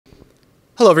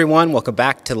Hello, everyone. Welcome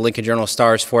back to the Lincoln Journal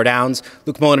Stars 4 Downs.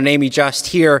 Mullin and Amie Just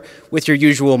here with your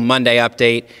usual Monday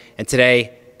update. And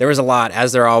today, there was a lot,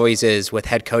 as there always is, with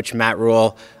head coach Matt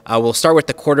Rhule. We'll start with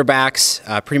the quarterbacks,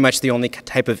 pretty much the only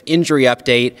type of injury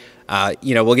update.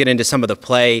 We'll get into some of the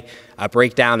play,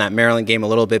 break down that Maryland game a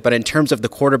little bit. But in terms of the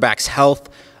quarterback's health,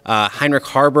 Heinrich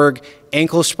Haarberg,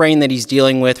 ankle sprain that he's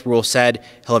dealing with. Rhule said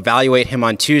he'll evaluate him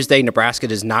on Tuesday. Nebraska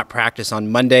does not practice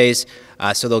on Mondays,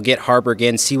 so they'll get Haarberg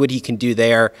in, see what he can do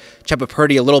there. Chubba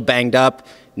Purdy a little banged up.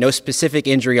 No specific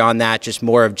injury on that, just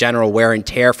more of general wear and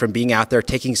tear from being out there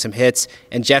taking some hits.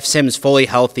 And Jeff Sims fully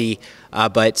healthy,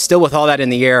 but still with all that in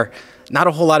the air, not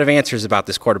a whole lot of answers about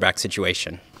this quarterback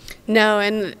situation. No,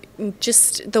 and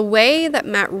just the way that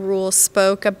Matt Rhule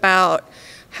spoke about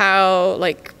how,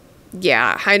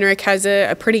 Heinrich has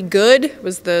a pretty good,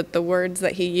 was the words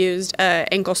that he used,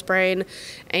 ankle sprain,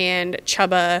 and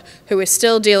Chubba, who is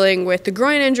still dealing with the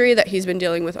groin injury that he's been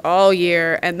dealing with all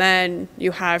year, and then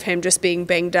you have him just being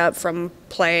banged up from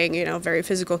playing, a very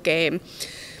physical game.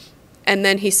 And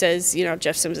then he says,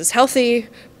 Jeff Sims is healthy,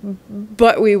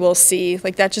 but we will see.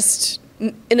 That just,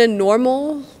 in a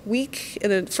normal week,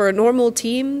 for a normal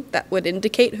team, that would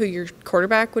indicate who your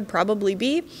quarterback would probably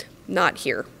be. Not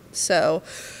here. So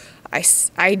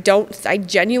I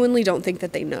genuinely don't think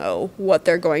that they know what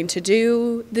they're going to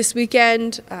do this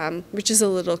weekend, which is a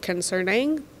little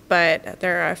concerning, but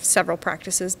there are several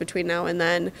practices between now and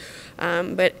then.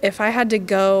 But if I had to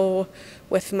go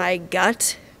with my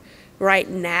gut right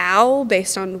now,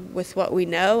 based on with what we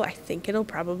know, I think it'll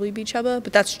probably be Chubba,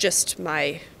 but that's just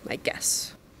my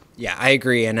guess. Yeah, I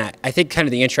agree, and I think kind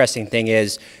of the interesting thing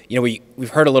is, we've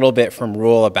heard a little bit from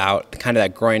Rhule about kind of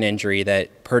that groin injury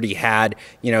that Purdy had,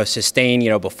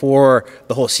 sustained, before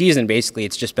the whole season. Basically,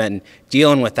 it's just been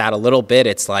dealing with that a little bit.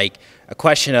 It's like a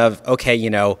question of, okay,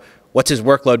 what's his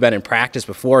workload been in practice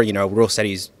before? Rhule said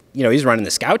he's running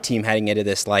the scout team heading into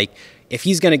this. If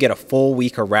he's going to get a full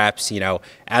week of reps,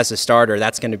 as a starter,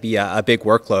 that's going to be a big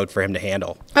workload for him to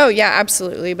handle. Oh, yeah,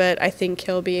 absolutely. But I think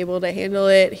he'll be able to handle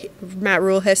it. Matt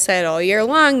Rhule has said all year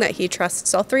long that he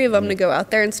trusts all three of them to go out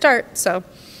there and start. So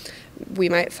we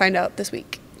might find out this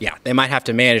week. Yeah, they might have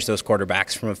to manage those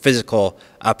quarterbacks from a physical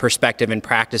perspective in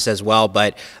practice as well.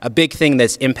 But a big thing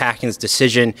that's impacting this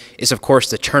decision is, of course,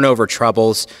 the turnover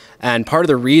troubles. And part of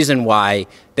the reason why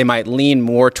they might lean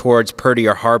more towards Purdy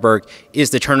or Haarberg is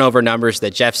the turnover numbers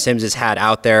that Jeff Sims has had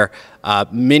out there.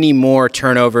 Many more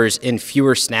turnovers in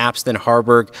fewer snaps than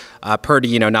Haarberg.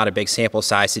 Purdy, not a big sample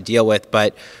size to deal with.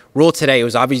 But Rhule today, it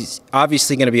was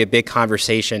obviously going to be a big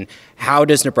conversation. How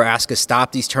does Nebraska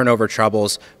stop these turnover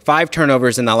troubles? 5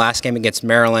 turnovers in the last game against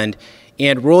Maryland.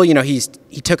 And Rhule, he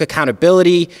took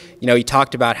accountability. He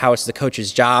talked about how it's the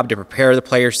coach's job to prepare the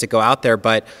players to go out there.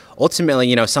 But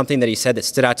ultimately, something that he said that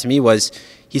stood out to me was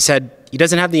he said he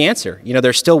doesn't have the answer.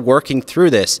 They're still working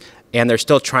through this, and they're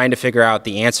still trying to figure out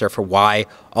the answer for why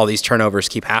all these turnovers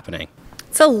keep happening.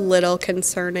 It's a little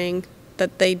concerning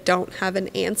that they don't have an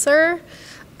answer.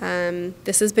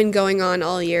 This has been going on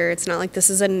all year. It's not like this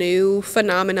is a new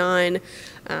phenomenon.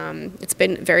 It's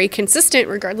been very consistent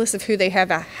regardless of who they have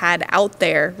had out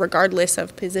there, regardless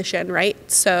of position, right?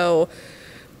 So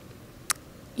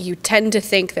you tend to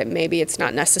think that maybe it's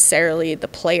not necessarily the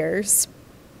players,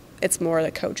 it's more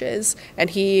the coaches.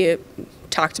 And he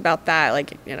talked about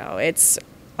that, it's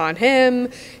on him.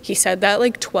 He said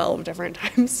that 12 different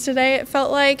times today, it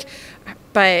felt like.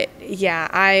 But yeah,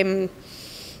 I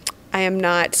am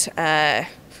not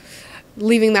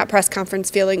leaving that press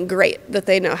conference feeling great that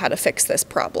they know how to fix this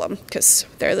problem, because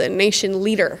they're the nation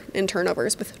leader in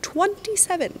turnovers with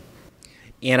 27.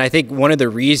 And I think one of the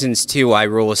reasons, too, why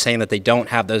Rhule was saying that they don't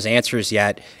have those answers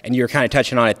yet, and you're kind of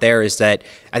touching on it there, is that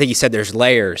I think he said there's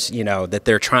layers, that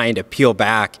they're trying to peel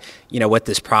back, with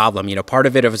this problem. Part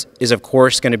of it is of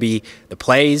course, going to be the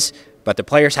plays, but the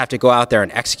players have to go out there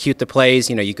and execute the plays.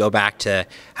 You go back to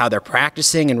how they're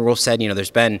practicing, and Rhule said,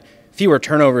 there's been fewer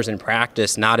turnovers in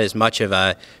practice, not as much of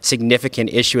a significant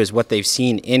issue as what they've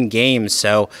seen in games.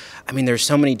 So, there's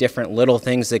so many different little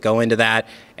things that go into that,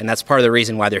 and that's part of the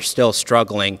reason why they're still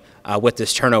struggling with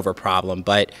this turnover problem.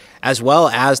 But as well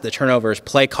as the turnovers,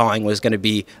 play calling was going to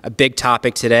be a big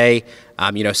topic today.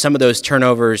 Some of those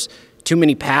turnovers, too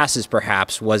many passes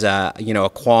perhaps, was a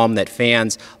qualm that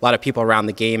fans, a lot of people around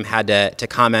the game had to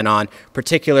comment on,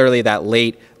 particularly that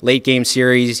late game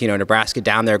series, Nebraska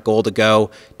down there, goal to go,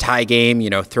 tie game,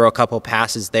 throw a couple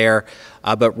passes there.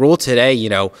 But Rhule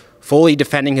today, fully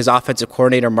defending his offensive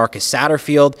coordinator, Marcus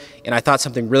Satterfield. And I thought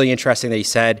something really interesting that he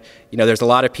said, there's a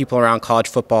lot of people around college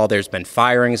football. There's been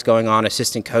firings going on,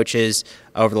 assistant coaches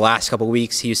over the last couple of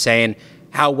weeks. He was saying,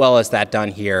 how well is that done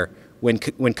here? When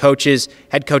head coaches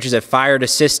have fired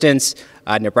assistants,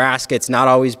 Nebraska, it's not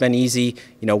always been easy,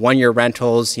 1-year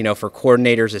rentals, for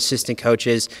coordinators, assistant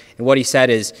coaches. And what he said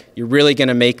is, you're really going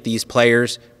to make these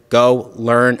players go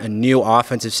learn a new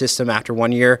offensive system after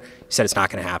 1 year. He said it's not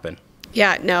going to happen.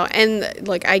 Yeah, no, and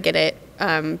I get it,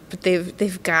 but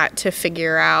they've got to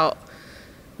figure out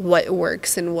what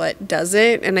works and what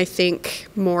doesn't, and I think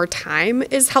more time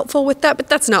is helpful with that, but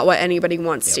that's not what anybody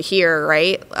wants to hear,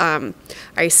 right?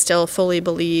 I still fully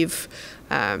believe,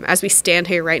 as we stand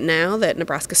here right now, that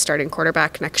Nebraska's starting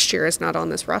quarterback next year is not on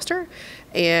this roster,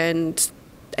 and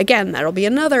again, that'll be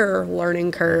another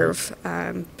learning curve.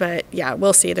 But yeah,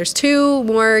 we'll see. There's 2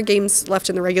 more games left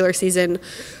in the regular season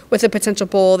with a potential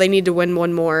bowl. They need to win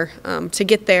 1 more to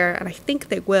get there, and I think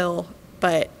they will.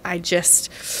 But I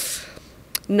just,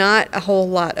 not a whole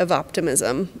lot of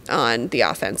optimism on the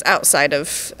offense outside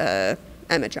of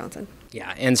Emmett Johnson.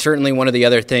 Yeah, and certainly one of the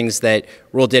other things that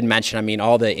Rhule did mention,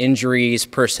 all the injuries,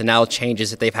 personnel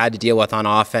changes that they've had to deal with on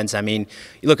offense. You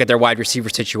look at their wide receiver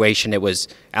situation, it was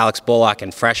Alex Bullock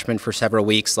and freshman for several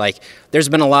weeks. There's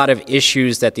been a lot of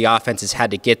issues that the offense has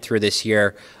had to get through this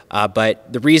year.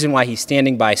 But the reason why he's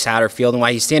standing by Satterfield and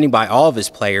why he's standing by all of his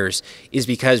players is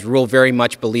because Rhule very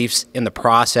much believes in the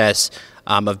process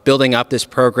of building up this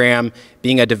program,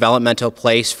 being a developmental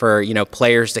place for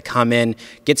players to come in,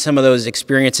 get some of those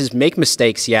experiences, make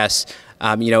mistakes, yes,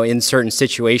 in certain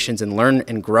situations and learn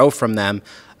and grow from them.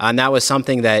 And that was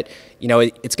something that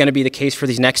it's going to be the case for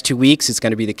these next 2 weeks. It's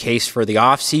going to be the case for the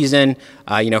off season.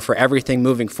 For everything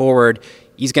moving forward,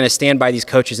 he's going to stand by these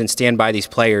coaches and stand by these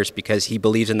players because he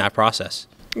believes in that process.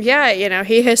 Yeah,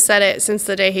 he has said it since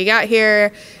the day he got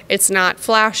here. It's not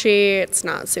flashy. It's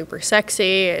not super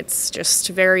sexy. It's just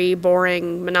very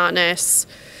boring, monotonous.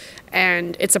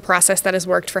 And it's a process that has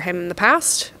worked for him in the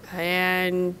past.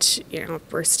 And,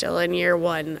 we're still in year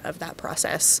 1 of that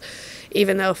process.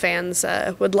 Even though fans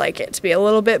would like it to be a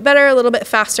little bit better, a little bit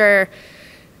faster,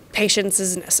 patience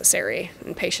is necessary.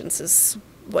 And patience is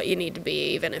what you need to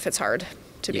be, even if it's hard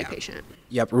to be patient.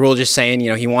 Yep, Rhule just saying,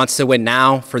 he wants to win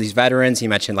now for these veterans. He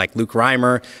mentioned Luke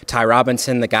Reimer, Ty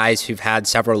Robinson, the guys who've had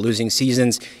several losing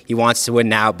seasons. He wants to win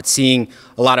now, but seeing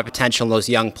a lot of potential in those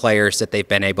young players that they've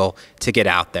been able to get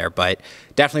out there. But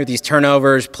definitely with these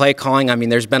turnovers, play calling,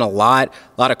 there's been a lot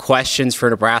of questions for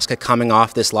Nebraska coming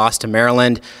off this loss to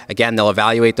Maryland. Again, they'll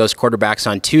evaluate those quarterbacks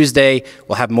on Tuesday.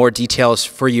 We'll have more details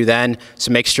for you then,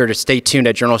 so make sure to stay tuned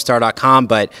at journalstar.com.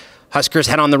 But Huskers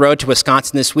head on the road to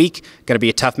Wisconsin this week. Going to be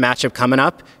a tough matchup coming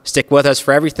up. Stick with us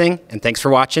for everything, and thanks for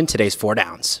watching today's 4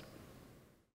 Downs.